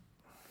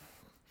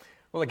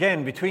Well,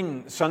 again,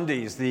 between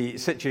Sundays, the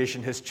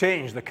situation has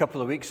changed. A couple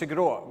of weeks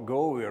ago,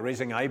 we were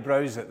raising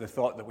eyebrows at the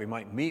thought that we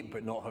might meet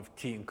but not have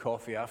tea and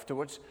coffee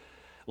afterwards.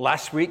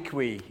 Last week,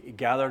 we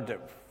gathered,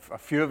 a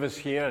few of us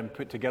here, and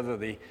put together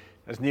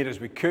as near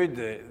as we could,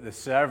 the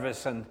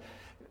service. And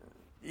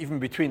even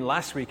between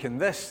last week and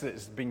this,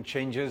 there's been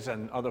changes,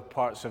 and other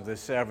parts of the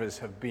service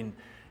have been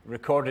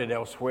recorded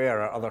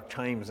elsewhere at other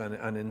times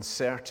and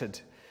inserted.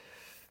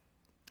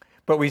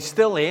 But we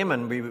still aim,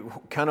 and we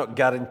cannot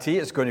guarantee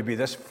it's going to be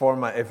this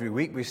format every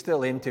week, we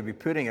still aim to be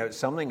putting out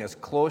something as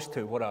close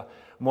to what a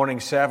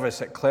morning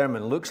service at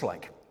Claremont looks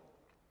like.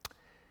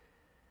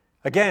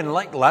 Again,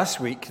 like last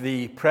week,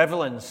 the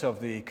prevalence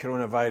of the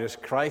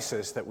coronavirus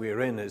crisis that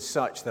we're in is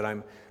such that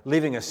I'm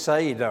leaving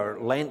aside our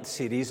Lent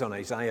series on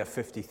Isaiah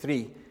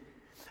 53.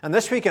 And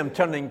this week I'm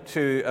turning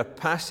to a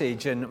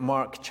passage in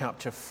Mark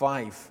chapter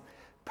 5,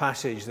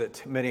 passage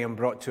that Miriam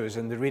brought to us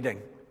in the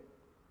reading.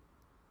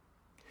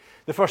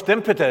 The first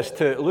impetus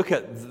to look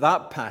at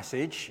that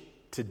passage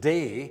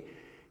today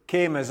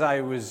came as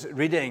I was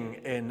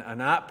reading in an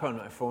app on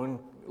my phone,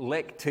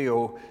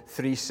 Lectio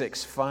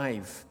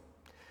 365.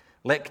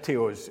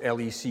 Lectio is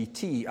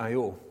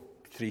Lectio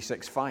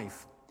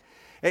 365.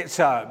 It's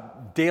a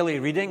daily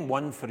reading,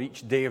 one for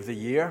each day of the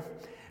year,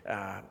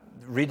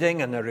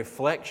 reading and a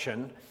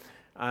reflection,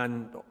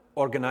 and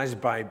organized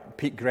by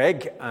Pete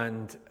Gregg.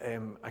 And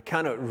I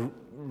cannot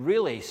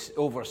really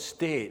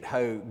overstate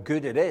how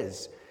good it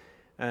is.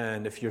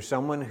 And if you're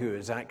someone who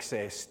has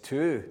access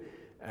to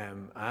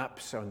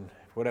apps on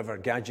whatever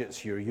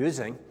gadgets you're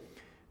using,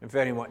 I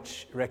very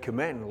much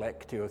recommend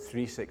Lectio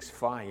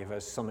 365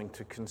 as something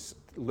to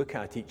look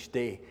at each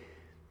day.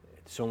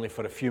 It's only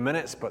for a few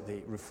minutes, but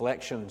the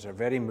reflections are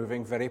very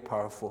moving, very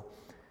powerful,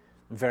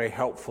 and very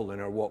helpful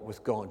in our walk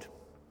with God.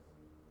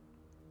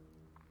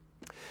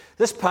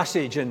 This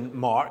passage in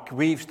Mark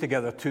weaves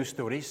together two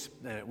stories,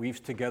 weaves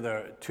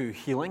together two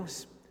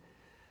healings.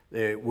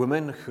 The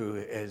woman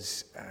who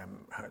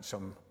had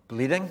some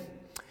bleeding,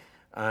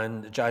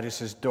 and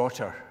Jairus'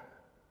 daughter.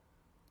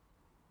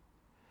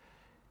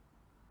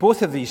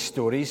 Both of these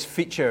stories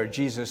feature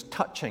Jesus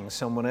touching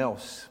someone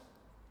else.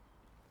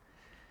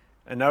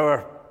 In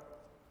our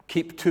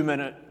keep 2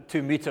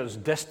 meters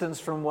distance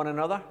from one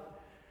another,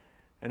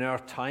 in our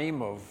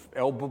time of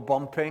elbow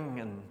bumping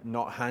and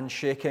not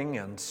handshaking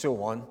and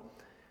so on,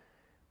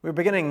 we're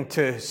beginning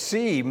to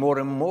see more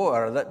and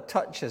more that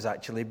touch has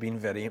actually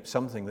been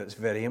something that's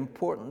very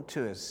important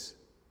to us.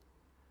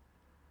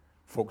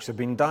 Folks have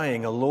been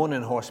dying alone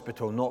in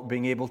hospital, not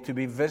being able to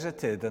be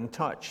visited and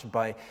touched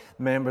by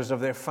members of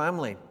their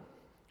family.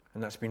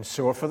 And that's been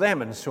sore for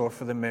them and sore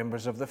for the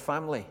members of the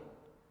family.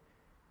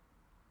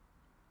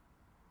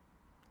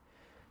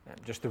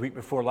 Just the week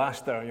before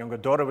last, our younger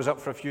daughter was up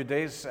for a few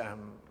days.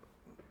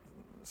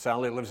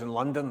 Sally lives in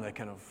London, the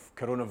kind of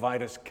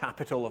coronavirus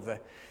capital of the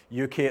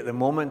UK at the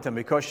moment, and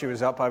because she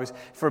was up, I was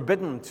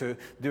forbidden to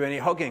do any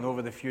hugging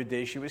over the few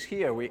days she was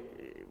here. We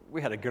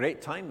had a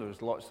great time. There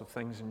was lots of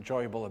things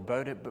enjoyable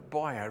about it, but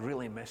boy, I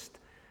really missed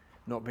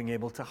not being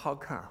able to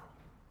hug her.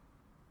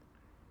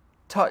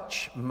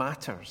 Touch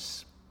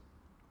matters.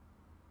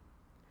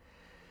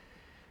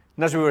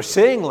 And as we were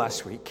saying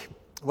last week,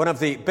 one of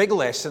the big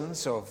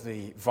lessons of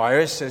the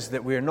virus is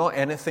that we're not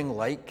anything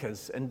like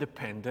as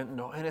independent,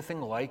 not anything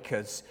like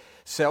as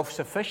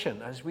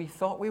self-sufficient as we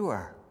thought we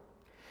were.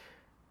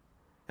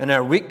 In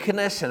our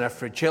weakness, in our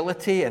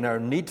fragility, in our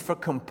need for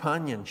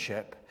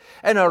companionship,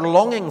 in our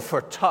longing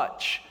for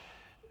touch,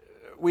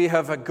 we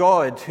have a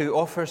God who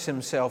offers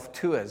himself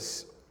to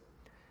us.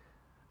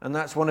 And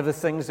that's one of the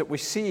things that we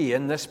see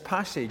in this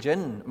passage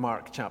in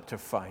Mark chapter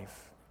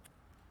 5.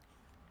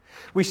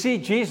 We see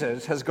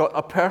Jesus has got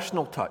a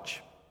personal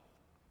touch.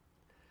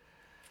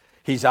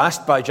 He's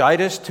asked by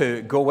Jairus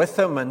to go with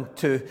him and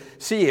to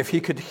see if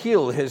he could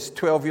heal his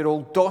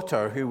 12-year-old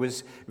daughter who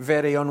was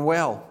very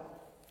unwell.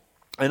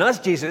 And as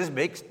Jesus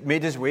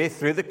made his way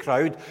through the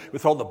crowd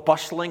with all the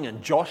bustling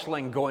and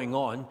jostling going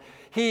on,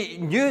 he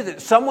knew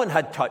that someone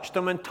had touched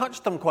him and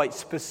touched him quite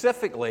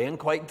specifically and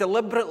quite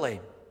deliberately.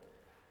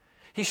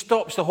 He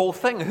stops the whole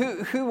thing.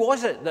 Who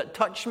was it that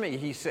touched me,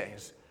 he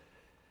says.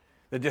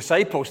 The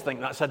disciples think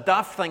that's a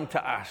daft thing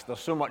to ask. There's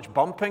so much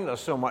bumping,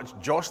 there's so much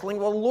jostling.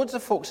 Well, loads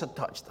of folks had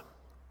touched him.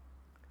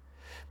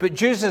 But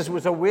Jesus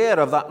was aware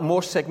of that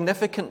more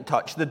significant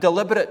touch, the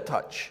deliberate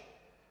touch.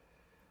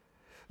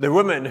 The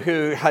woman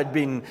who had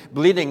been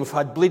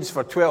had bleeds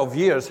for 12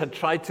 years, had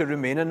tried to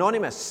remain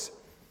anonymous.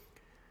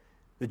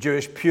 The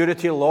Jewish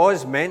purity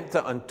laws meant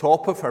that on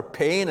top of her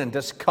pain and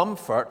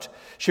discomfort,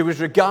 she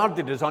was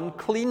regarded as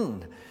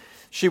unclean.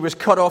 She was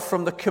cut off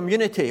from the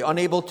community,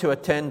 unable to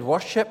attend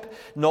worship,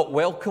 not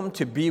welcome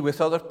to be with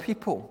other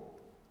people.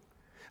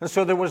 And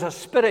so there was a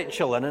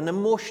spiritual and an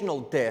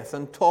emotional death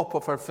on top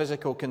of her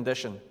physical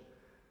condition.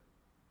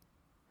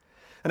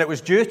 And it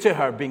was due to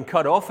her being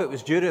cut off, it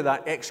was due to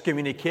that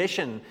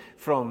excommunication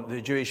from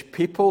the Jewish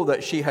people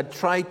that she had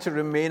tried to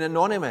remain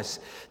anonymous,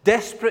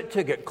 desperate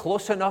to get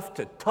close enough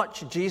to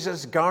touch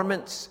Jesus'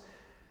 garments.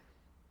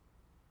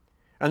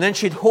 And then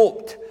she'd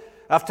hoped,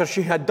 after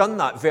she had done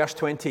that, verse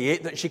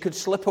 28, that she could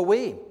slip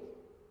away.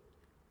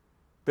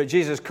 But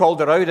Jesus called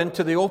her out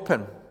into the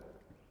open.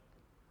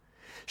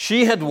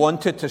 She had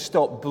wanted to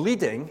stop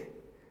bleeding.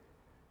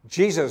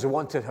 Jesus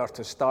wanted her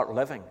to start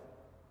living.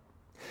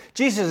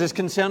 Jesus is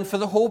concerned for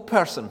the whole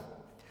person.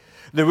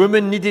 The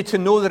woman needed to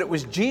know that it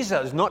was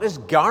Jesus, not his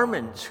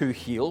garments, who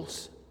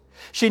heals.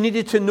 She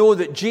needed to know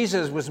that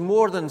Jesus was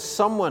more than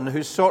someone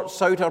who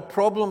sorts out our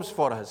problems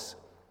for us.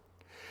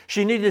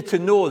 She needed to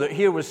know that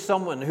here was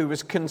someone who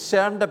was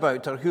concerned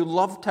about her, who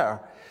loved her,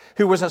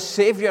 who was a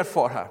savior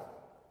for her.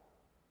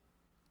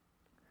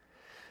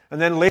 And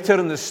then later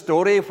in the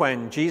story,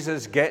 when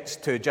Jesus gets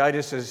to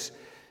Jairus'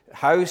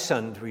 house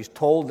and he's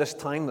told by this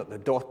time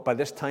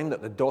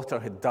that the daughter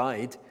had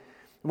died,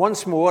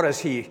 once more,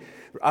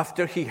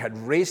 after he had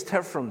raised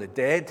her from the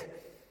dead,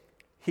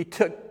 he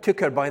took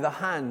her by the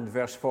hand,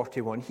 verse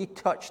 41. He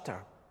touched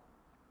her.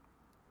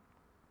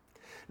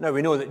 Now,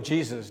 we know that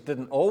Jesus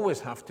didn't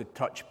always have to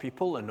touch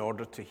people in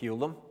order to heal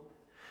them.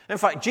 In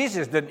fact,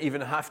 Jesus didn't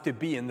even have to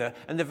be in the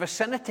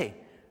vicinity.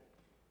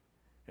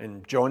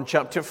 In John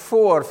chapter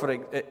 4, for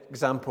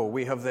example,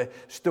 we have the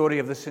story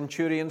of the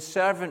centurion's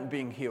servant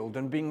being healed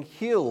and being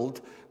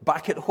healed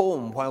back at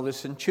home while the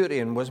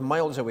centurion was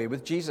miles away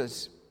with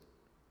Jesus.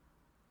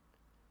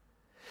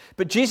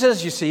 But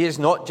Jesus, you see, is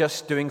not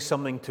just doing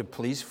something to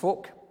please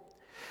folk.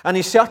 And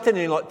he's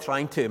certainly not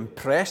trying to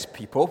impress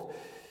people.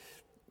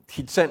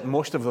 He'd sent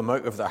most of them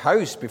out of the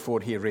house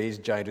before he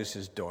raised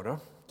Jairus' daughter.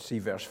 See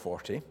verse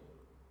 40.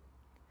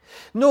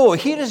 No,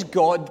 here is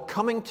God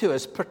coming to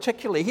us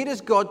particularly. Here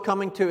is God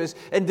coming to us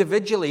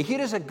individually.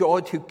 Here is a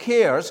God who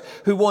cares,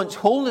 who wants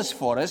wholeness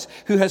for us,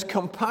 who has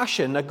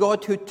compassion, a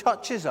God who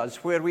touches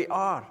us where we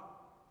are.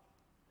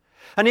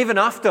 And even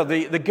after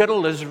the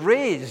girl is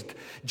raised,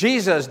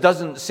 Jesus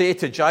doesn't say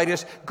to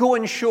Jairus, go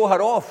and show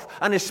her off,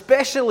 and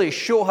especially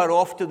show her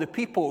off to the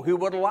people who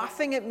were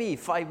laughing at me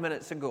 5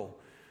 minutes ago.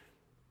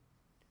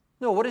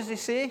 No, what does he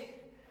say?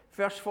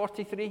 Verse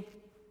 43.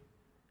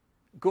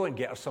 Go and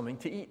get her something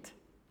to eat.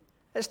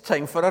 It's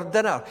time for her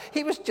dinner.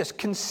 He was just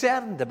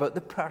concerned about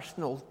the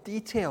personal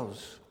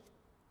details.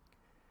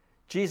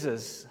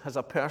 Jesus has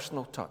a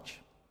personal touch.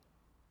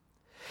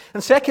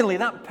 And secondly,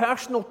 that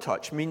personal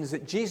touch means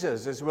that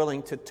Jesus is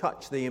willing to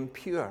touch the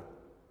impure.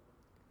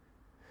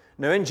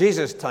 Now, in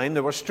Jesus' time,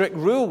 there were strict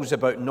rules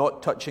about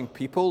not touching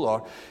people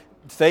or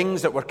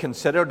things that were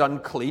considered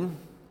unclean.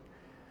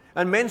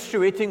 And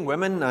menstruating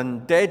women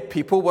and dead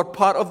people were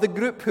part of the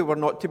group who were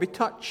not to be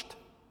touched.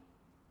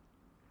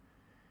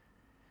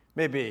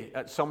 Maybe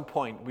at some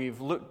point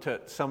we've looked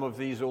at some of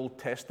these Old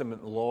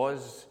Testament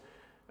laws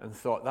and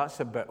thought, that's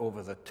a bit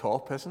over the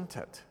top, isn't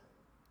it?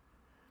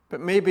 But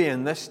maybe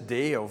in this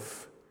day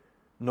of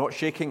not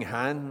shaking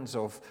hands,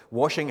 of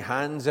washing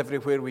hands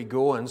everywhere we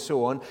go and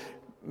so on,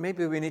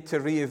 maybe we need to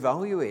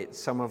reevaluate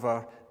some of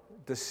our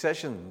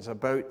decisions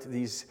about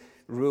these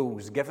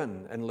rules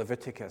given in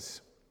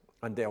Leviticus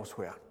and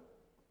elsewhere.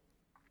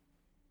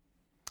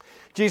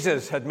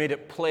 Jesus had made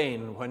it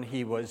plain when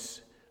he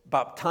was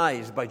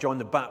baptized by John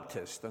the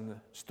Baptist, and the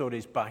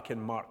story's back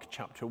in Mark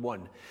chapter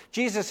 1.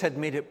 Jesus had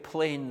made it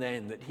plain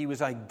then that he was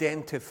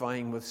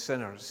identifying with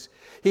sinners.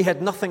 He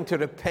had nothing to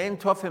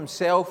repent of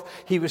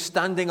himself. He was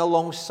standing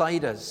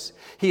alongside us.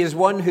 He is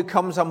one who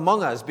comes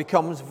among us,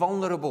 becomes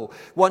vulnerable,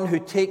 one who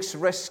takes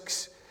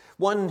risks,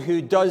 one who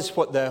does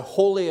what the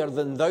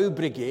holier-than-thou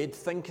brigade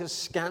think is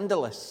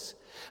scandalous.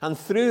 And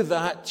through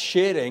that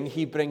sharing,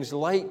 he brings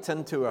light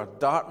into our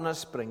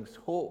darkness, brings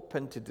hope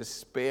into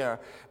despair,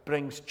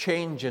 brings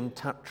change and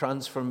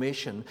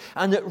transformation.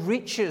 And it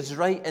reaches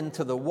right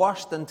into the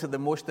worst, into the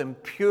most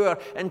impure,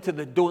 into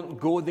the don't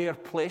go there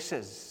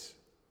places.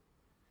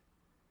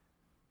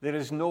 There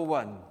is no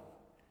one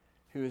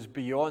who is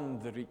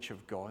beyond the reach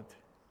of God.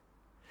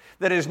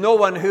 There is no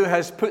one who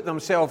has put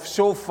themselves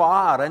so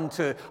far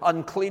into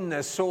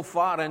uncleanness, so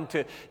far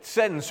into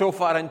sin, so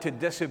far into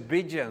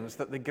disobedience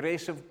that the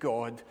grace of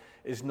God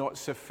is not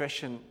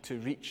sufficient to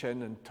reach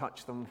in and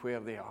touch them where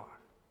they are.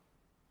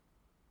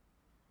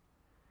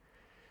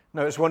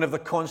 Now, it's one of the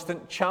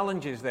constant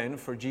challenges then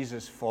for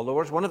Jesus'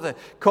 followers, one of the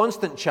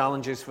constant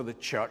challenges for the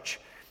church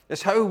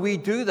is how we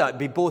do that,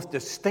 be both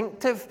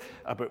distinctive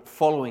about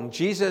following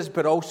Jesus,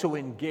 but also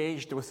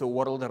engaged with the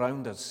world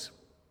around us.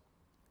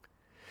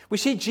 We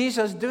see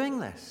Jesus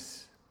doing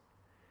this.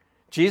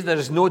 There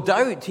is no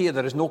doubt here.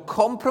 There is no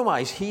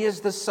compromise. He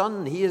is the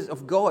Son. He is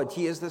of God.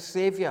 He is the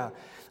Savior.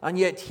 And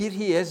yet here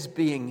he is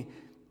being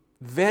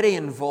very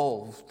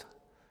involved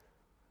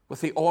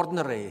with the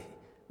ordinary,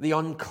 the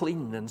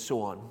unclean, and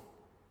so on.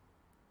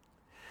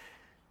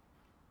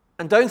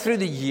 And down through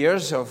the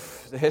years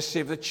of the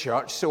history of the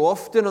church, so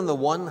often on the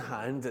one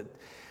hand,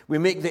 we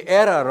make the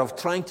error of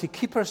trying to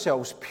keep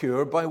ourselves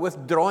pure by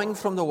withdrawing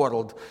from the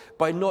world,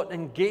 by not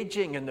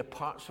engaging in the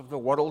parts of the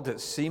world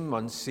that seem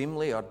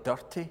unseemly or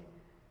dirty.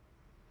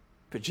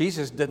 But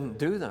Jesus didn't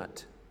do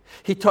that.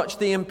 He touched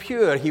the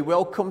impure. He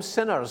welcomed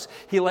sinners.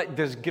 He let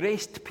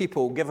disgraced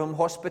people give him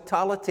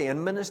hospitality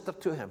and minister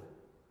to him.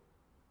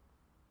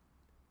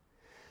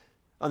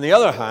 On the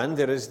other hand,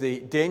 there is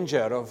the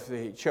danger of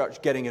the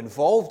church getting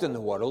involved in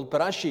the world,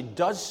 but as she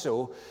does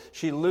so,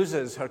 she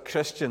loses her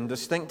Christian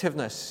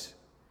distinctiveness.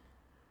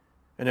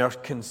 in our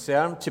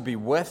concern to be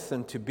with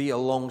and to be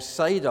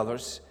alongside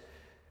others,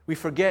 we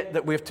forget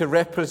that we have to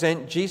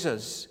represent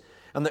Jesus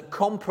and that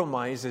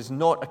compromise is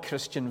not a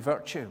Christian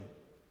virtue.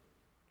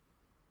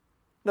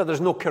 Now,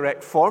 there's no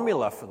correct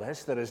formula for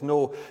this. There is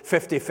no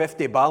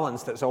 50-50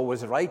 balance that's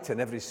always right in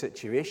every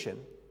situation.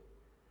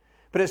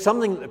 But it's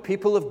something that the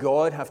people of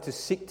God have to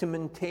seek to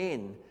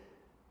maintain,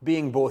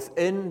 being both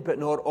in but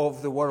not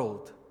of the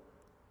world.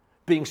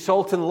 Being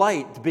salt and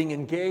light, being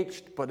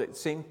engaged, but at the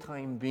same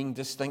time being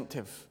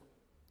distinctive.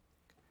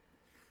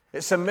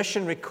 It's a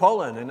missionary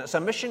calling, and it's a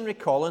missionary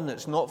calling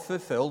that's not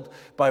fulfilled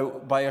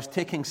by us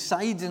taking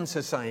sides in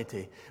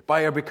society,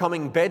 by our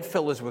becoming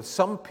bedfellows with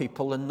some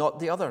people and not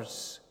the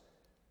others.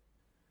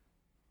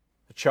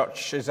 The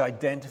church's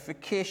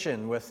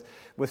identification with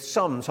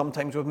some,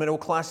 sometimes with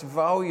middle-class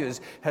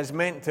values, has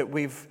meant that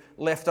we've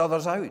left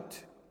others out.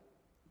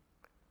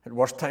 At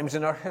worst times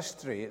in our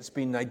history, it's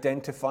been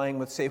identifying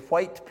with, say,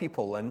 white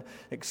people and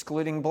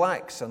excluding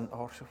blacks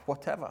or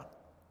whatever.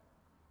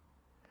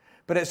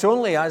 But it's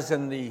only, as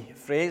in the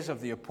phrase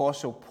of the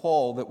Apostle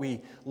Paul, that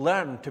we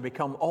learn to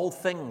become all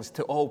things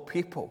to all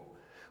people.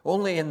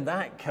 Only in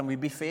that can we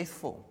be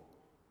faithful.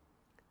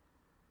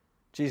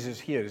 Jesus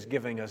here is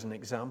giving us an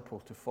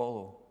example to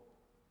follow.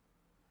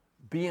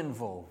 Be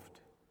involved.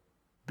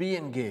 Be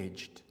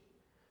engaged.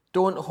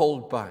 Don't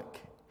hold back.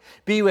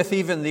 Be with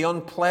even the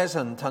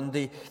unpleasant and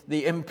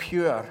the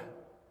impure.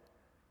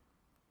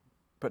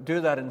 But do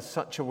that in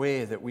such a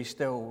way that we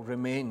still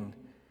remain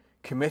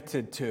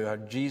committed to our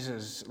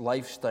Jesus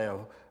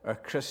lifestyle, our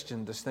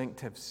Christian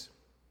distinctives.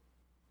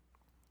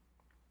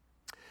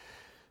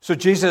 So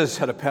Jesus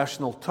had a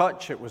personal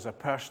touch. It was a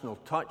personal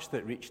touch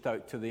that reached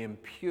out to the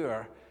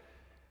impure.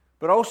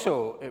 But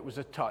also, it was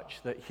a touch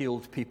that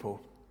healed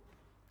people.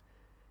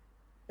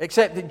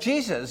 Except that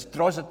Jesus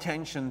draws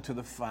attention to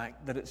the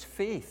fact that it's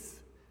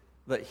faith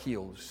that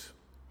heals.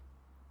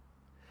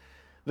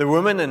 The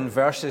woman in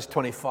verses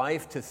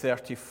 25 to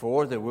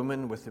 34, the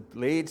woman with the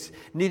blades,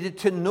 needed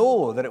to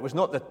know that it was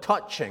not the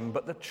touching,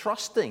 but the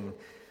trusting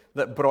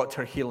that brought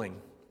her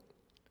healing.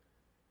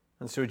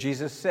 And so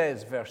Jesus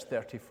says, verse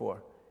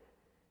 34,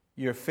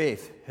 "Your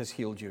faith has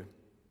healed you."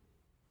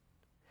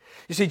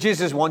 You see,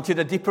 Jesus wanted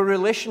a deeper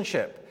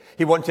relationship.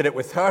 He wanted it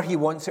with her. He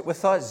wants it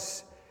with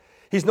us.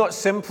 He's not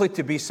simply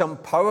to be some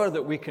power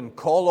that we can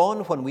call on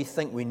when we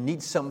think we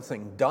need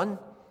something done.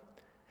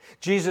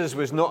 Jesus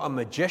was not a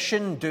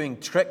magician doing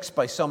tricks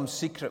by some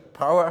secret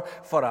power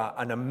for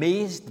an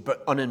amazed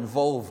but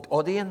uninvolved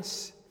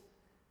audience.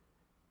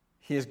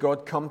 He is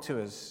God come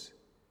to us,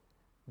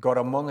 God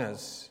among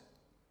us,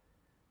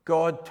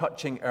 God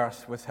touching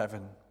earth with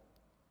heaven.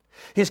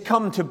 He's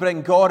come to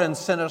bring God and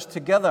sinners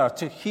together,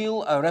 to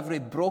heal our every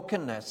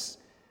brokenness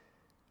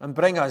and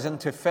bring us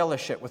into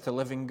fellowship with the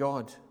living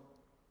God.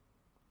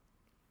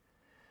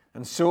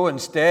 And so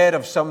instead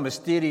of some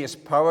mysterious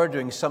power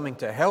doing something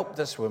to help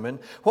this woman,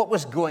 what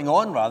was going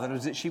on rather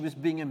is that she was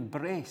being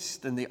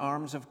embraced in the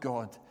arms of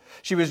God.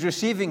 She was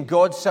receiving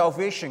God's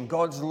salvation.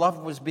 God's love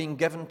was being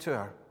given to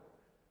her.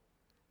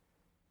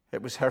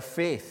 It was her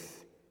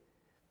faith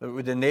that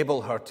would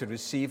enable her to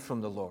receive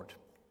from the Lord.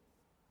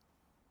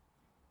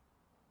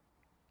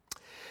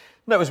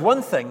 Now, it was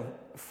one thing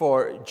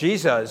for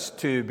Jesus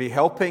to be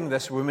helping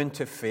this woman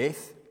to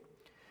faith.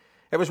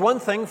 It was one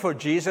thing for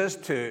Jesus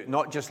to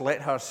not just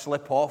let her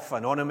slip off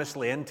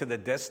anonymously into the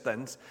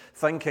distance,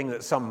 thinking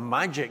that some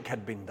magic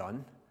had been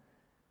done.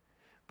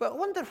 But I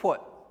wonder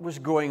what was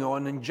going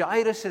on in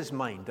Jairus'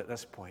 mind at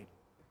this point.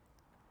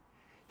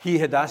 He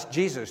had asked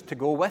Jesus to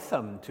go with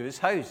him to his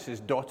house. His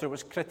daughter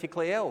was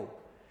critically ill.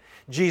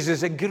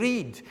 Jesus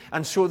agreed,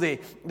 and so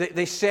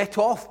they set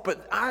off,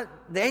 but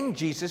then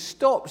Jesus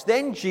stops.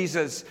 Then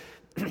Jesus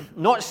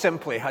not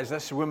simply has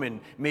this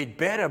woman made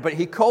better, but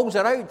he calls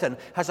her out and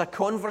has a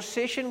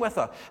conversation with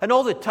her. And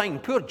all the time,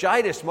 poor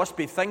Jairus must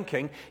be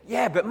thinking,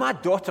 yeah, but my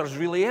daughter's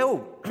really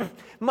ill.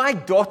 My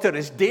daughter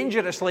is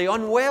dangerously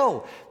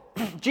unwell.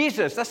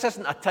 Jesus, this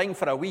isn't a time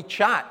for a wee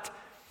chat.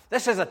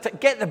 This is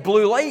get the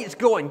blue lights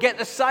going, get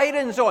the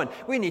sirens on.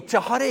 We need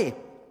to hurry.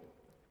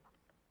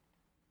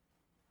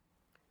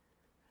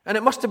 And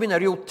it must have been a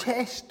real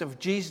test of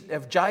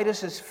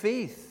Jairus'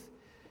 faith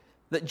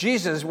that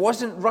Jesus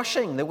wasn't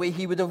rushing the way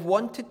he would have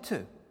wanted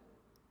to.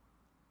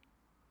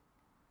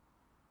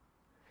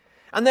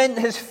 And then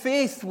his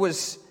faith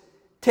was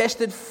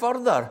tested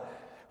further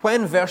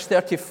when, verse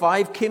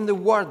 35, came the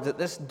word that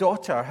this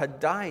daughter had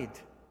died.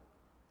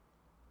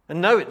 And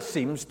now it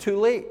seems too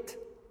late.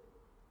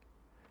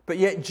 But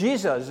yet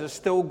Jesus is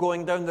still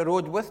going down the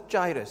road with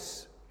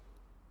Jairus.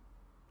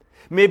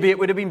 Maybe it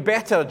would have been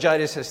better,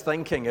 Jairus is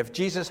thinking, if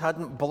Jesus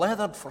hadn't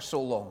blethered for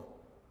so long.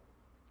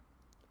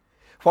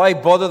 Why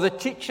bother the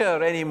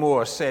teacher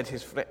anymore, said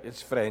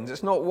his friends.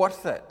 It's not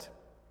worth it.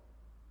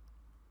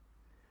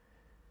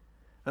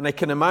 And I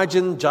can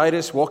imagine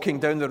Jairus walking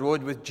down the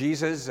road with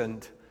Jesus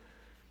and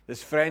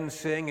his friends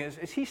saying,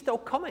 is he still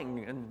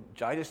coming? And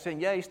Jairus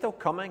saying, yeah, he's still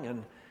coming.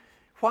 And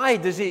why?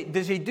 Does he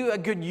do a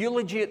good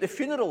eulogy at the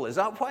funeral? Is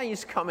that why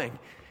he's coming?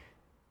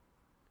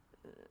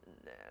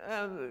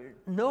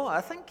 No,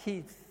 I think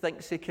he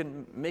thinks he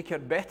can make her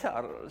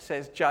better,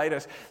 says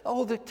Jairus.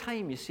 All the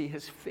time you see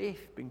his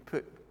faith being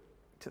put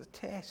to the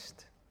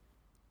test.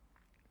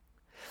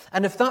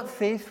 And if that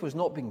faith was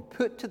not being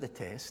put to the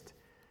test,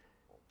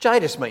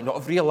 Jairus might not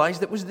have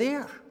realized it was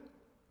there.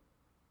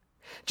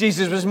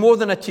 Jesus was more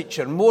than a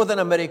teacher, more than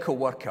a miracle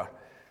worker.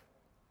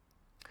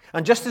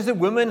 And just as the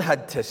woman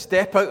had to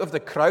step out of the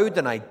crowd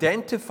and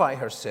identify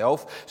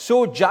herself,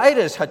 so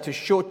Jairus had to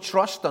show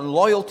trust and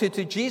loyalty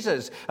to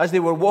Jesus as they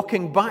were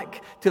walking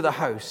back to the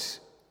house.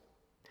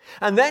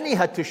 And then he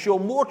had to show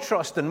more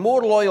trust and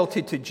more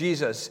loyalty to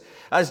Jesus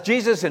as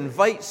Jesus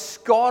invites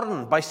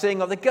scorn by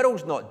saying, "Oh, the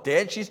girl's not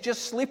dead, she's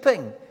just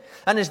sleeping."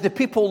 And as the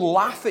people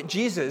laugh at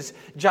Jesus,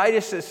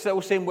 Jairus is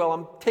still saying, "Well,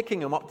 I'm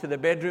taking him up to the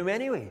bedroom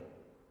anyway."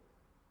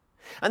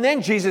 And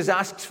then Jesus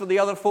asks for the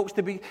other folks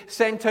to be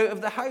sent out of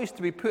the house,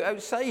 to be put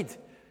outside.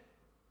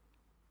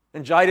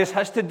 And Jairus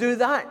has to do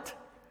that.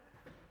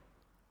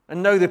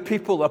 And now the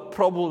people are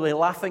probably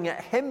laughing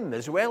at him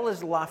as well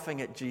as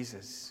laughing at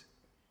Jesus.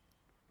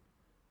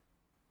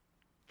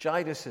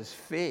 Jairus'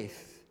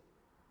 faith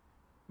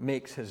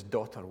makes his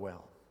daughter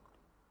well.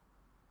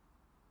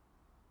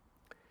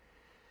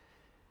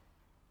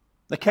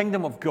 The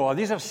kingdom of God.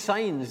 These are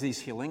signs,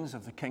 these healings,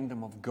 of the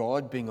kingdom of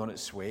God being on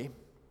its way.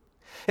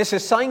 It's a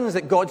sign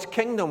that God's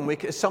kingdom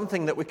is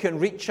something that we can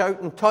reach out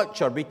and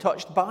touch or be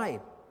touched by.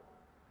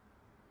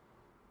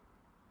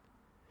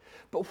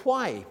 But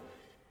why?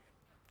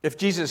 If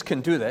Jesus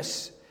can do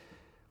this,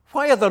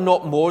 why are there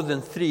not more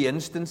than 3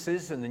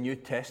 instances in the New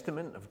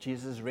Testament of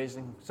Jesus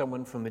raising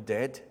someone from the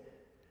dead?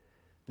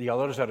 The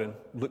others are in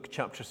Luke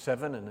chapter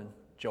 7 and in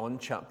John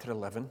chapter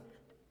 11.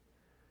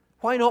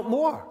 Why not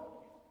more?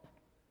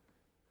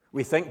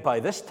 We think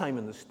by this time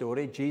in the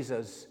story,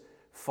 Jesus'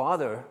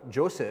 father,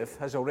 Joseph,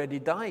 has already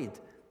died.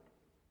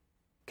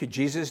 Could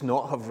Jesus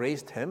not have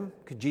raised him?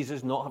 Could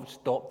Jesus not have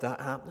stopped that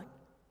happening?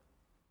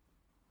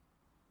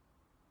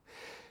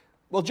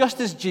 Well, just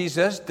as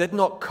Jesus did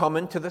not come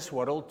into this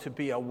world to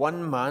be a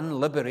one-man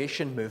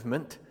liberation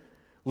movement,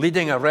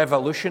 leading a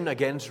revolution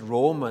against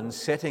Rome and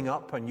setting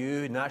up a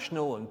new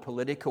national and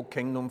political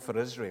kingdom for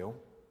Israel,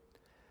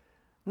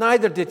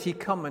 neither did he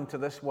come into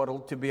this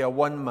world to be a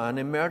one-man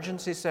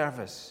emergency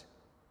service.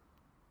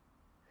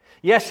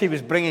 Yes, he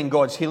was bringing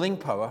God's healing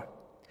power,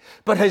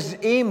 but his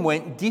aim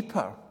went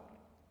deeper.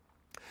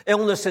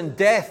 Illness and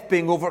death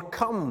being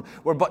overcome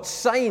were but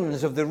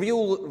signs of the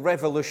real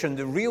revolution,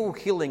 the real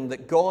healing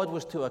that God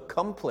was to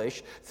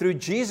accomplish through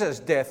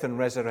Jesus' death and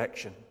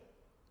resurrection.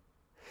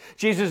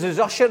 Jesus is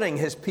ushering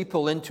his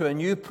people into a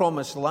new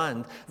promised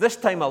land, this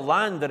time a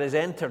land that is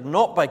entered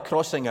not by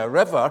crossing a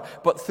river,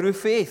 but through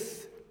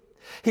faith.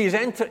 He is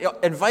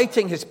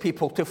inviting his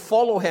people to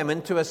follow him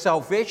into a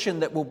salvation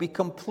that will be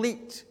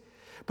complete,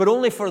 but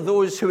only for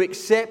those who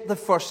accept the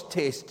first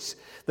tastes,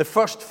 the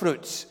first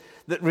fruits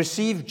that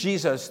receive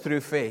Jesus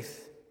through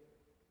faith.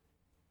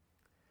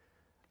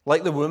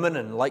 Like the woman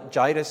and like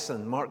Jairus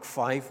in Mark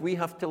 5, we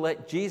have to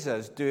let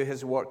Jesus do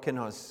his work in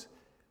us.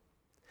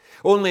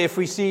 Only if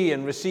we see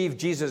and receive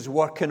Jesus'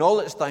 work in all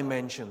its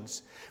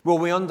dimensions will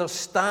we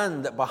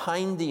understand that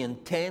behind the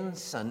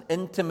intense and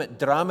intimate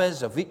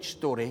dramas of each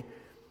story,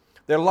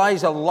 there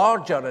lies a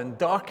larger and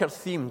darker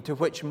theme to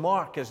which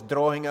Mark is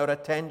drawing our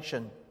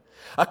attention.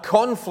 A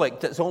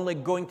conflict that's only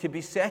going to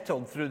be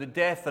settled through the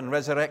death and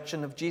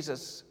resurrection of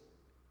Jesus.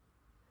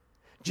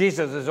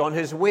 Jesus is on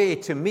his way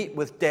to meet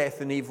with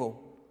death and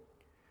evil,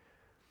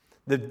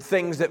 the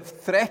things that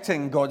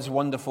threaten God's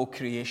wonderful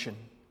creation.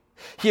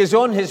 He is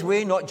on his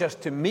way not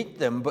just to meet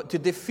them, but to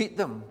defeat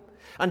them,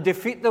 and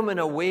defeat them in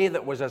a way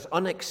that was as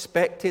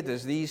unexpected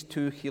as these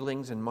 2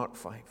 healings in Mark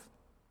 5.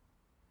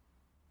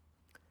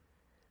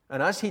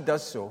 And as he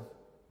does so,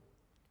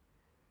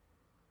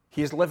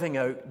 he is living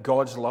out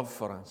God's love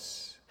for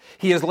us.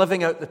 He is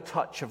living out the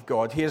touch of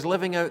God. He is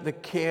living out the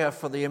care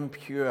for the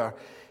impure.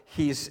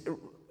 He's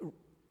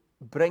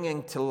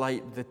bringing to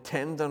light the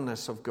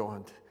tenderness of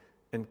God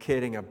in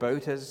caring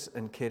about us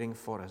and caring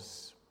for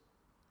us.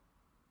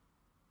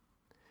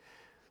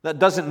 That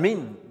doesn't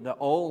mean that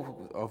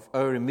all of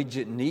our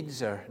immediate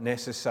needs are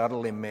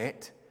necessarily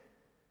met.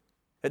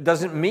 It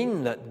doesn't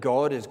mean that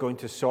God is going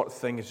to sort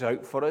things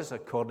out for us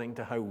according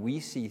to how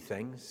we see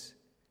things.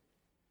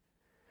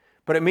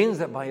 But it means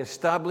that by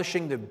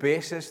establishing the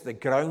basis, the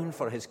ground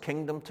for his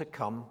kingdom to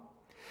come,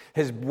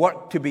 his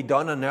work to be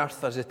done on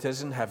earth as it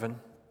is in heaven,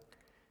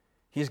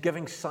 he's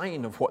giving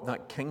sign of what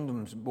that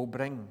kingdom will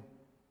bring.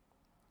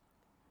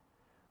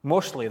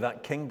 Mostly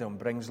that kingdom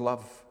brings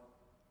love.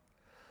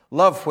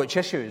 Love which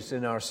issues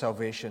in our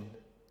salvation.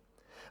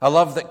 A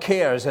love that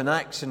cares and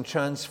acts and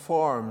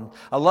transforms.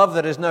 A love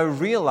that is now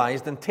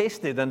realized and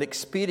tasted and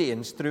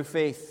experienced through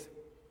faith.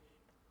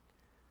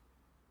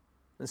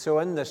 And so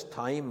in this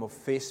time of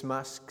face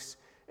masks,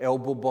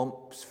 elbow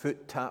bumps,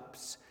 foot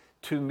taps,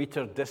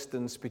 2-meter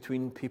distance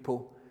between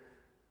people,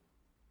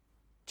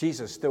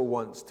 Jesus still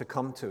wants to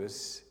come to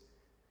us,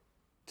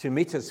 to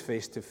meet us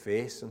face to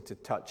face and to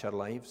touch our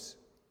lives.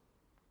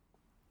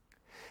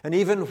 And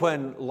even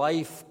when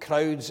life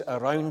crowds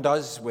around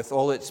us with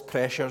all its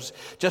pressures,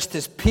 just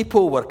as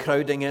people were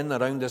crowding in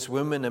around this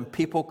woman and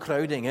people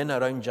crowding in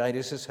around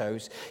Jairus'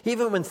 house,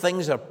 even when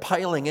things are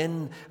piling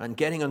in and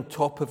getting on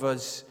top of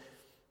us,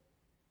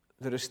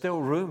 there is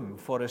still room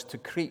for us to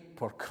creep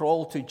or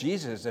crawl to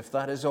Jesus if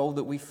that is all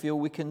that we feel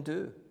we can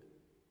do.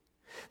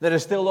 There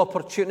is still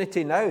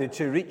opportunity now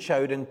to reach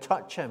out and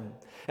touch him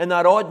in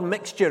that odd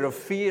mixture of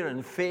fear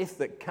and faith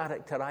that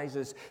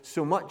characterizes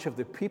so much of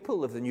the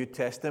people of the New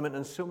Testament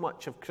and so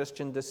much of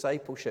Christian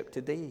discipleship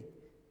today.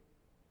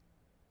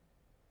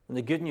 And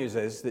the good news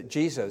is that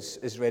Jesus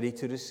is ready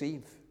to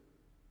receive.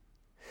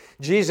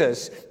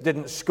 Jesus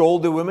didn't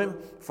scold the woman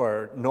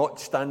for not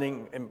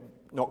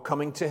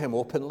coming to him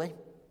openly.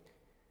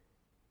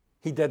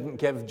 He didn't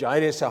give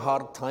Jairus a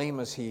hard time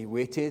as he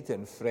waited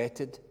and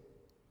fretted.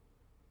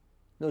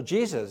 No,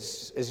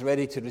 Jesus is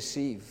ready to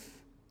receive,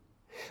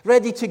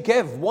 ready to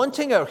give,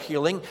 wanting our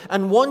healing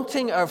and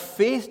wanting our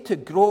faith to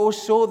grow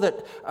so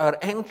that our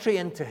entry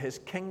into his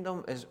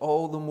kingdom is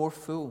all the more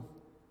full.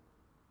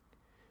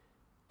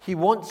 He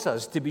wants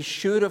us to be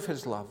sure of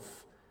his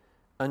love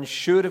and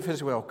sure of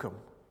his welcome.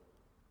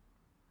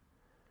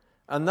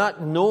 And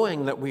that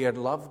knowing that we are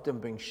loved and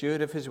being sure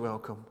of his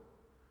welcome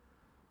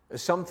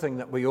is something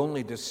that we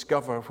only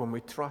discover when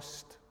we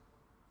trust.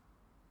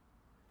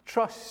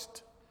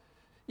 Trust.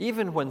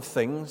 Even when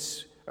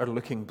things are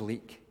looking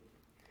bleak.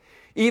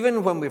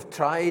 Even when we've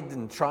tried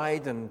and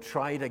tried and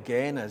tried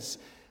again, as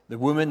the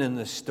woman in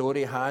the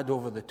story had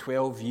over the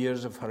 12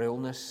 years of her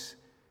illness.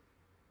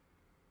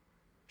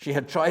 She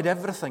had tried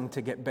everything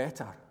to get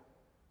better.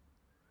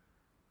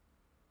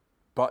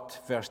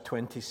 But, verse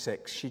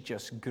 26, she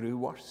just grew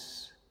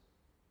worse.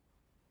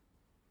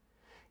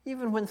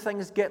 Even when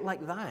things get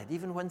like that,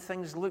 even when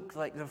things look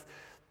like they've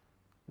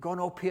gone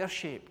all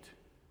pear-shaped,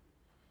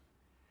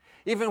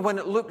 even when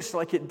it looks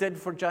like it did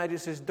for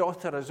Jairus'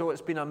 daughter, as though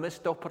it's been a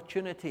missed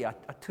opportunity, a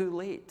too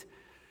late.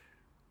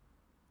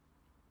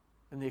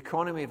 In the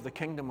economy of the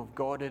kingdom of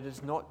God, it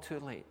is not too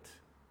late.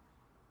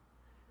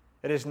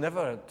 It is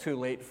never too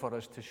late for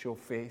us to show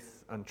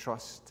faith and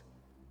trust.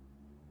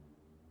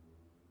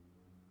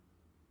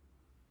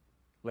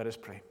 Let us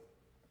pray.